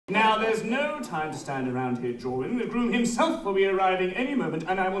Now, there's no time to stand around here drawing. The groom himself will be arriving any moment,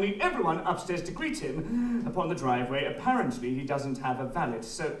 and I will need everyone upstairs to greet him upon the driveway. Apparently, he doesn't have a valet,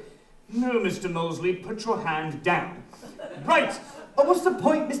 so... No, Mr. Molesley, put your hand down. Right! Oh, what's the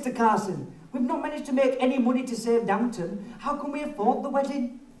point, Mr. Carson? We've not managed to make any money to save Downton. How can we afford the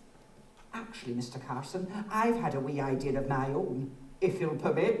wedding? Actually, Mr. Carson, I've had a wee idea of my own, if you'll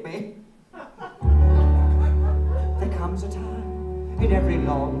permit me. There comes a time in every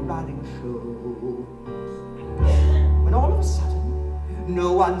long-running show when all of a sudden,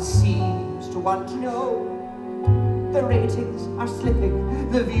 no one seems to want to know. The ratings are slipping,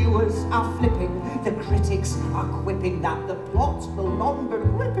 the viewers are flipping, the critics are quipping that the plot's no longer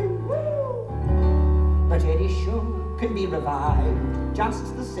gripping. Woo! But any show can be revived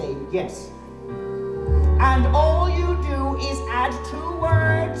just the same, yes. And all you do is add 2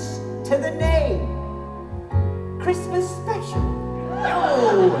 words to the name. Christmas special.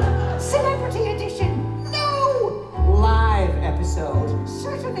 No. Celebrity edition. No. Live episode.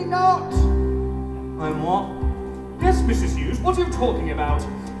 Certainly not. I'm what? Yes, Mrs. Hughes, what are you talking about?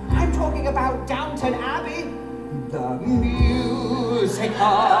 I'm talking about Downton Abbey, the musical.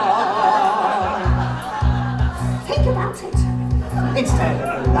 Think about it. Instead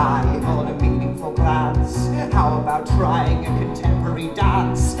of relying on a meaningful glance, how about trying a contemporary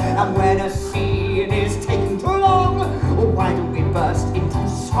dance? And when a scene is taking too long, why don't we burst into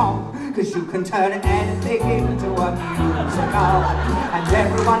song? Cause you can turn anything into a musical, and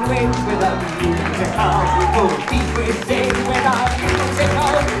everyone wins with a musical. Go deep within with a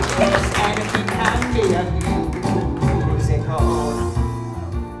musical. Yes, anything can be a musical.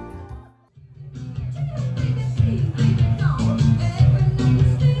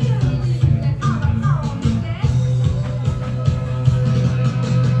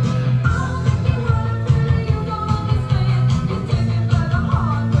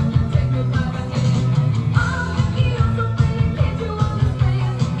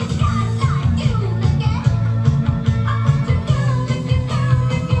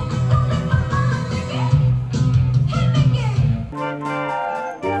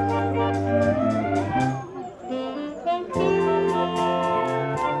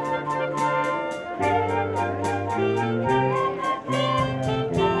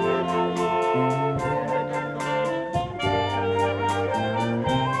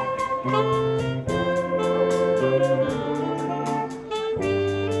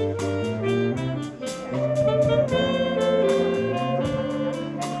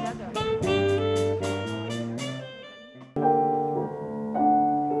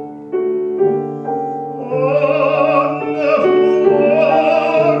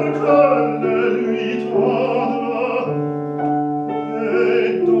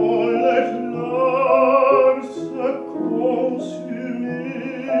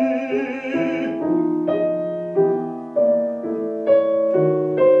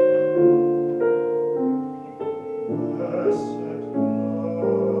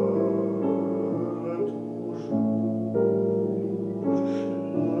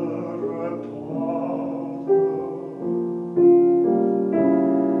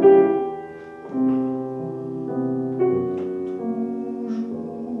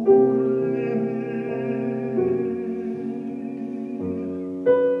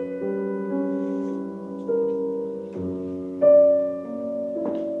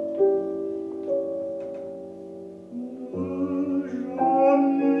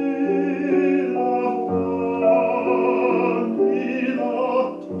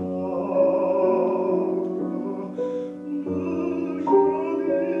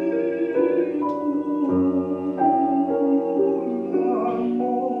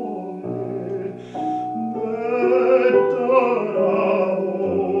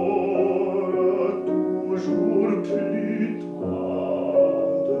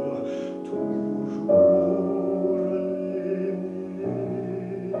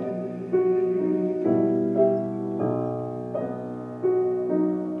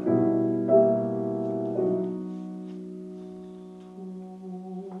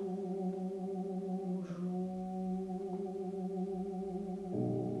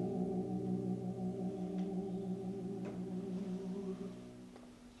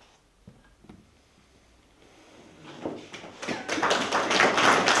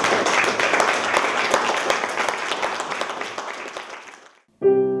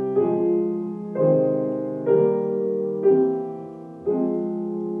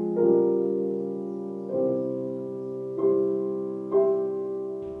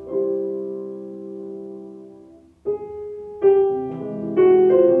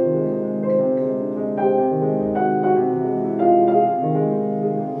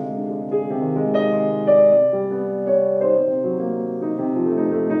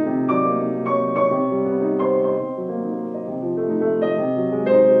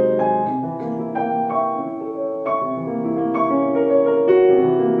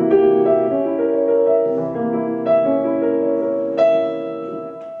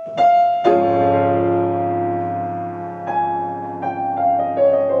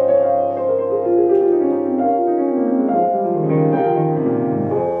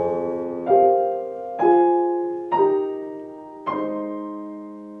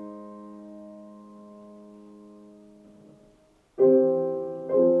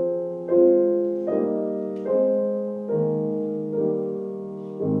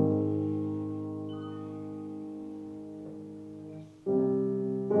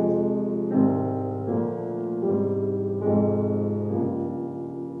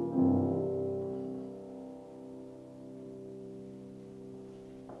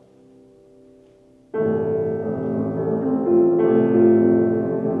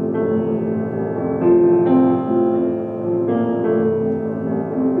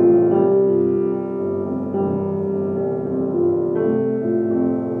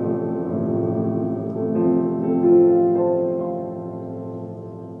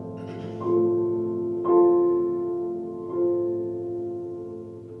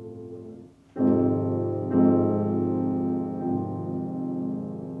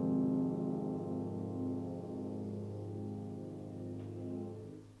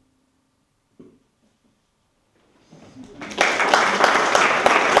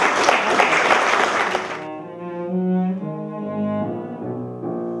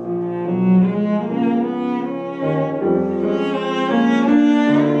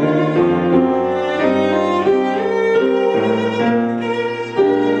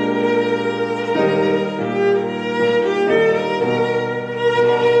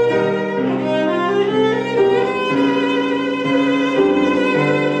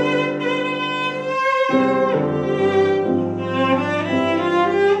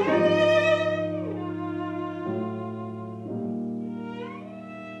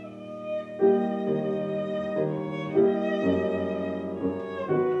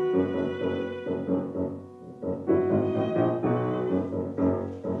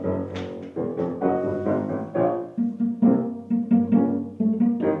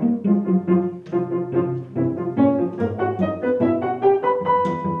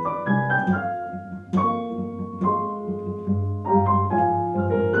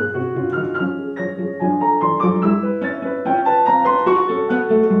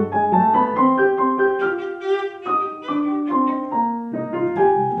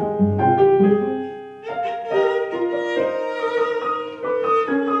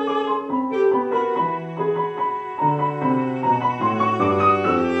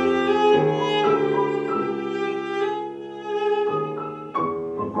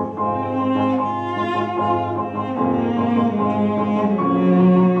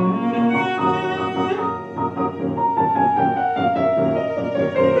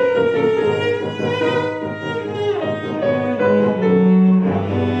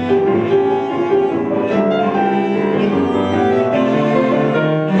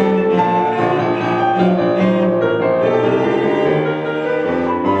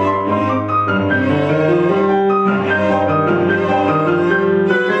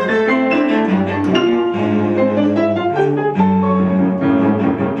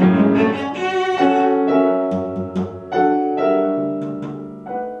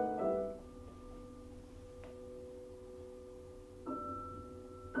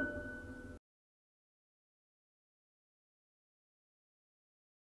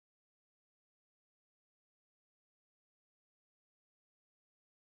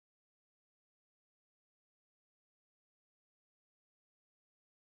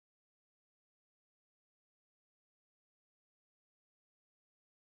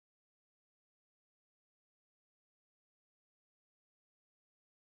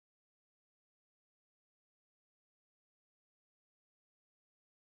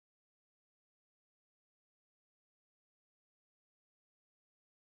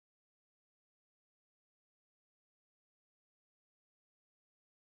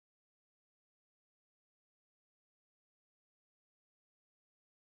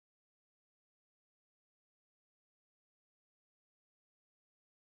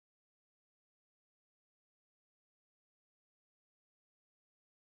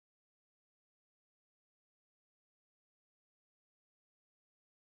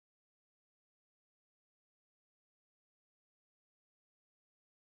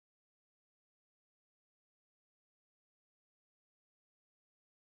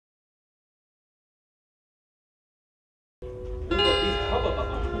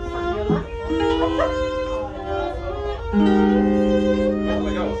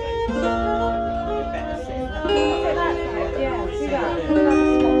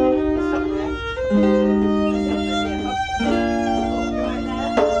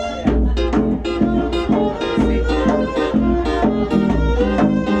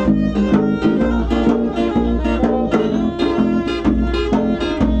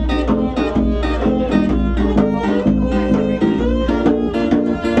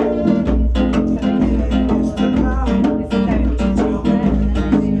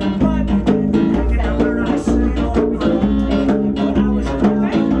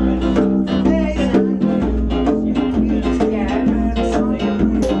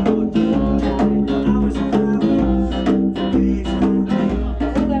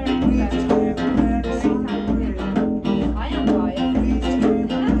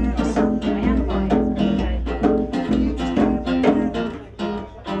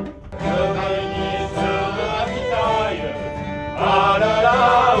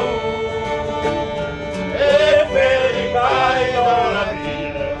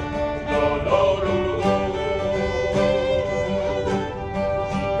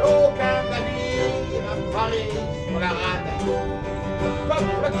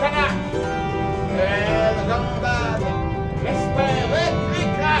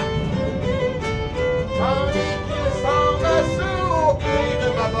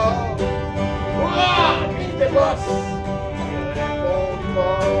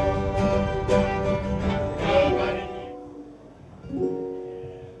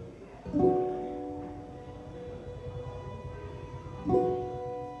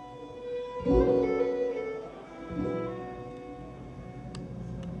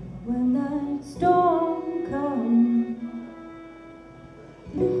 When that storm comes,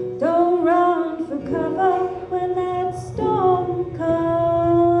 don't run for cover. When that storm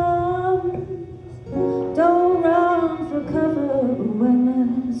comes, don't run for cover. When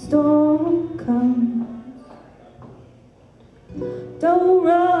that storm comes, don't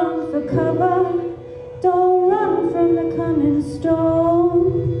run for cover. Don't run from the coming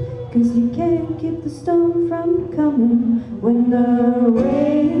storm, 'cause you can't keep the storm from coming when the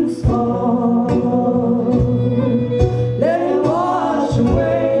rains fall. Let it wash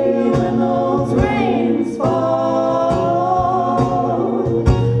away when those rains fall.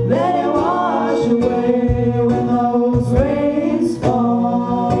 Let it wash away when those rains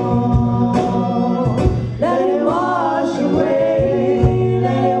fall. Let it wash away,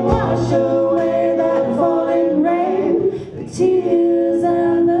 let it wash away that falling rain, the tears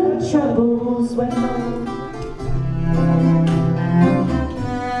and the troubles when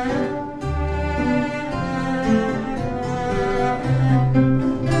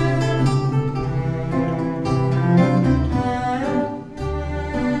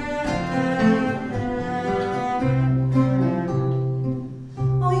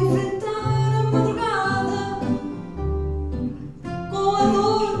ao enfrentar a madrugada, com a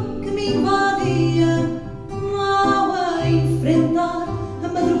dor que me invadia, ao enfrentar a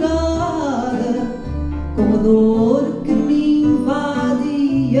madrugada, com a dor que me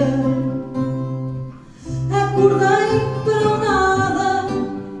invadia, acordei para o nada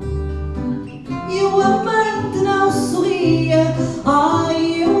e o amante não sorria.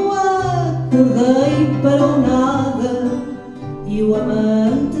 Ai, eu acordei para o nada e o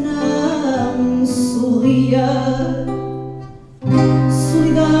amante não sorria.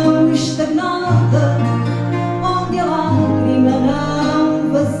 Solidão estagnada, onde a lágrima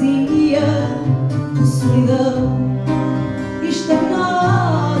não vazia. Solidão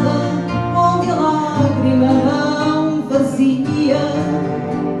estagnada, onde a lágrima não vazia.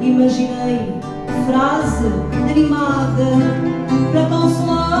 Imaginei frase animada para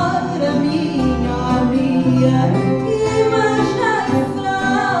consolar a minha agonia. Imaginei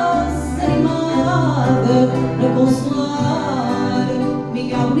frase animada para consolar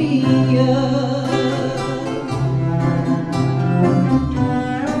minha agonia.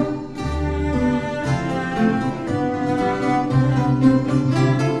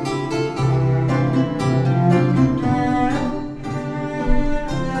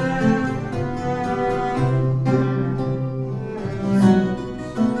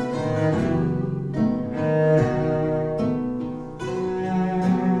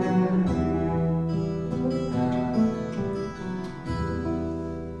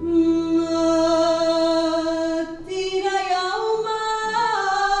 Atirei ao mar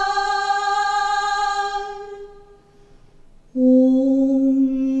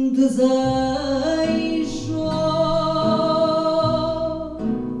desejo.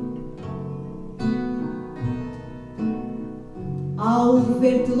 Ao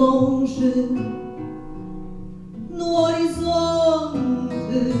ver-te longe no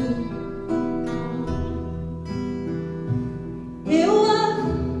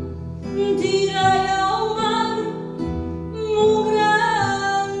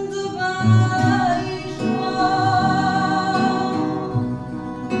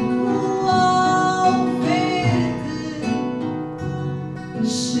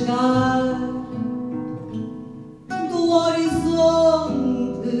chegar do horizonte,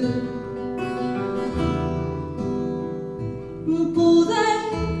 puder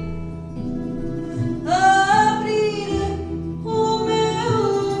abrir o meu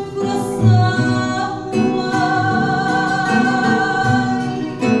coração a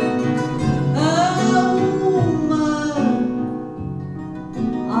uma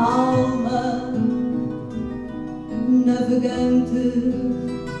alma navegante.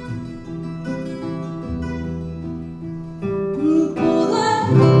 No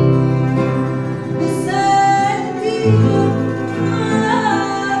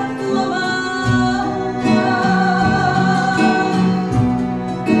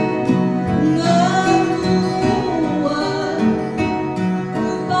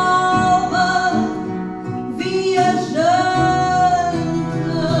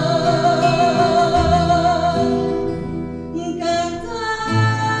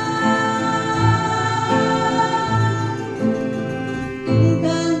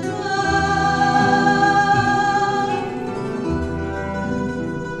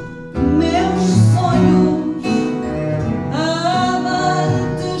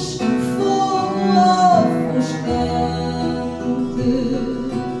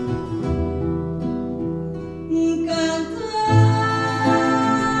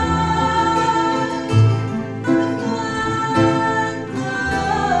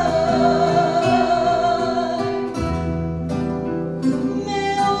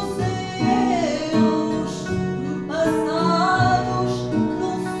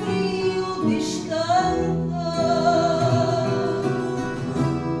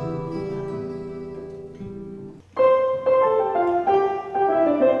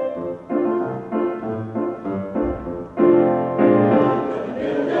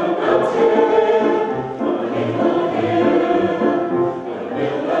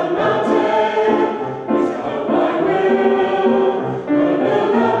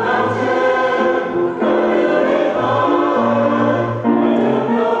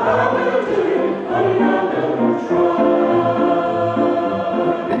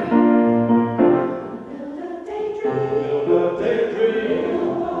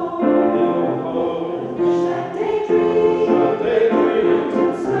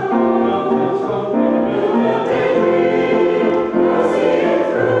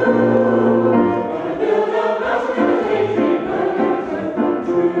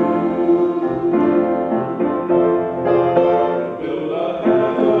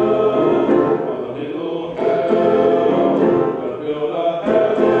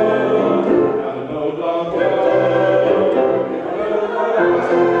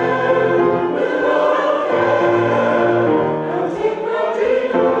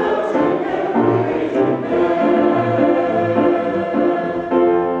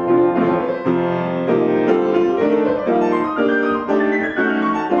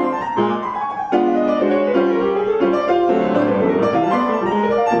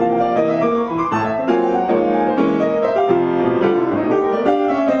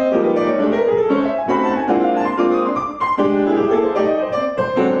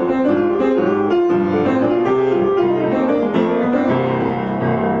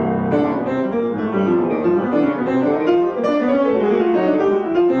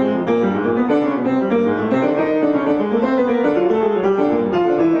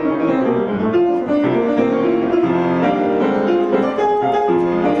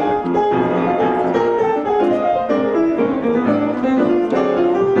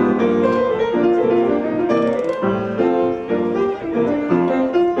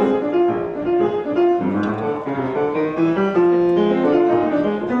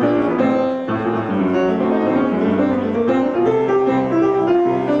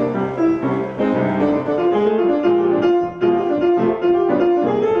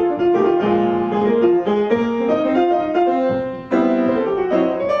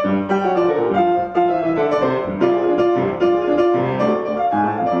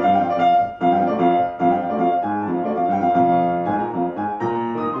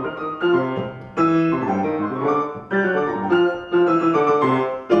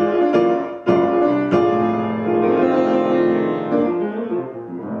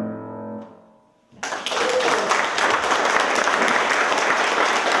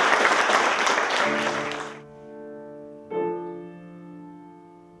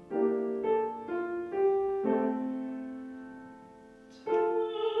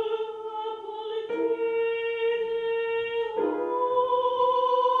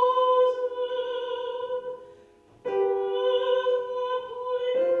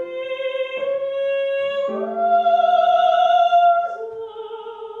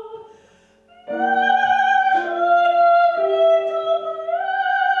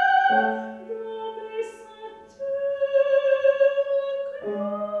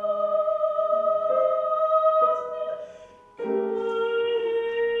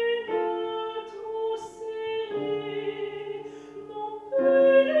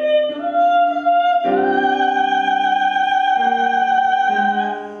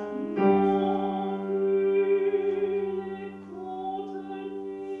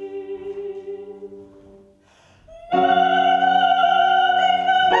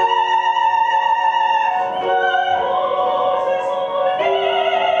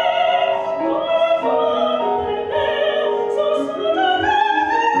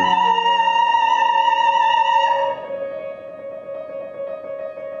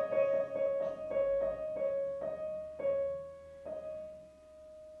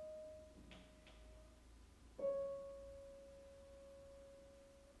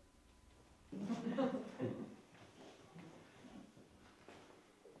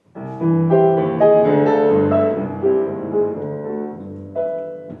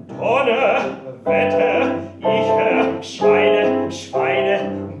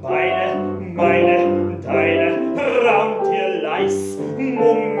meine, deine, Rauntier-Leis,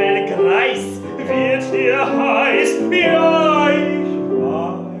 Mummelgreis, wird dir heiß, ja, ich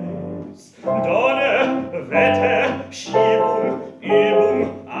weiß. Donner, Wetter, Schiebung, Übung,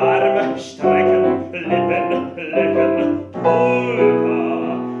 Arme strecken, Lippen lecken,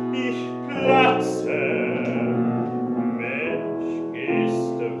 Pulver, ich platze. Mensch,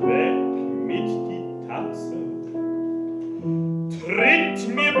 gehst weg mit die Tatze. Tritt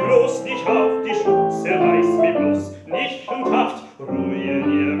mir bloß nicht auf die Schuhe, zerreiß mir bloß nicht und Haft,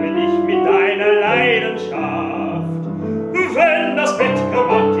 ruinier mich nicht mit deiner Leidenschaft. Wenn das Bett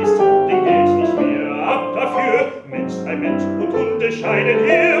gemacht ist, dann geht nicht mehr ab dafür. Mensch sei Mensch und unterscheidet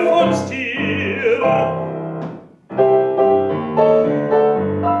hier von Stier.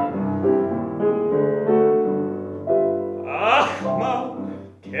 Ach, man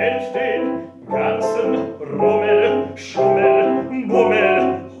kennt den ganzen Rummel, Schummel,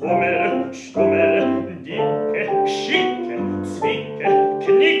 Bummel, Hummel, Stummel, Dicke, Schicke, Zwicke,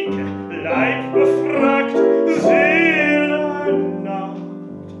 Knicke, Leib befragt, Seele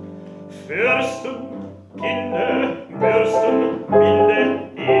nackt. Fürsten, Kinder, Bürsten, Binde,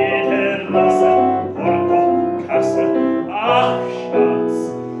 Edelrasse, Porto, Kasse, ach Schatz,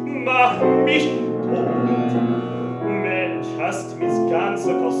 mach mich tot. Mensch, hast mir's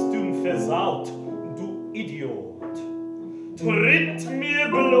ganze Kostüm versaut, du Idiot. Tritt mir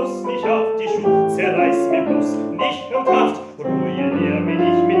bloß nicht auf die Schuhe, zerreiß mir bloß nicht und Haft, ruinier mich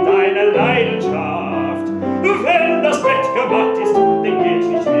nicht mit deiner Leidenschaft. Wenn das Bett gemacht ist, dann geht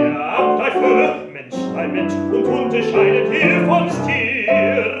nicht mehr ab dafür. Mensch sei Mensch und unterscheidet hier von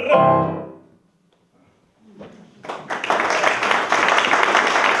Stier.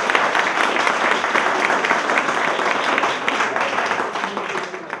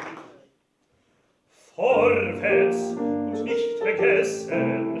 Vorwärts und nicht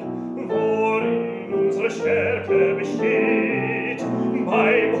vergessen, worin unsere Stärke besteht.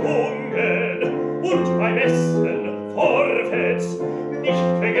 Beim Hungern und beim Essen, vorwärts nicht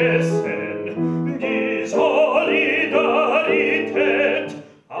vergessen, die Solidarität.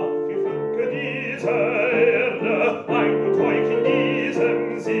 Auf die Völker dieser Erde, ein gut euch in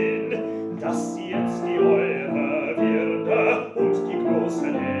diesem Sinn, dass sie jetzt die eure Würde und die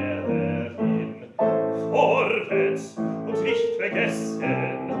großen Ehre hin. Vorwärts und nicht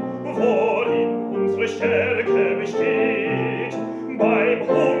vergessen, worin unsere Stärke besteht. Beim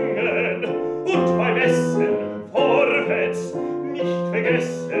Hungern und beim Essen, vorwärts nicht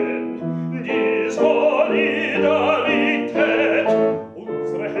vergessen, die Solidarität.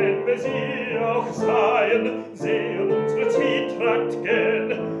 Unsere Hände sie auch seien, sehen unsere Zwietracht gern,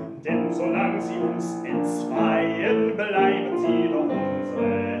 denn solang sie uns entzweien, bleiben sie doch unsere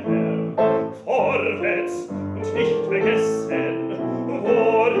Herren. Vorwärts und nicht vergessen,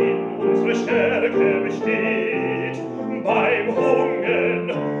 worin unsere Stärke besteht. Beim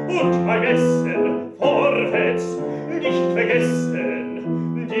Hungern und beim Essen, vorwärts nicht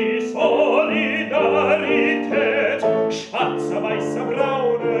vergessen, die Solidarität. Schwarze, weiße,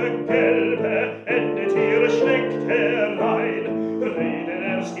 braune, gelbe, endet ihre schlägt herein. Reden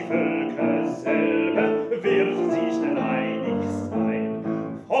erst die Völker selber, werden sie schnell einig sein.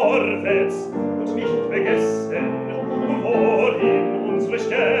 Vorwärts und nicht vergessen, worin unsere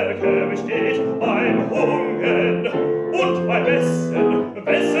Stärke besteht. Beim Hunger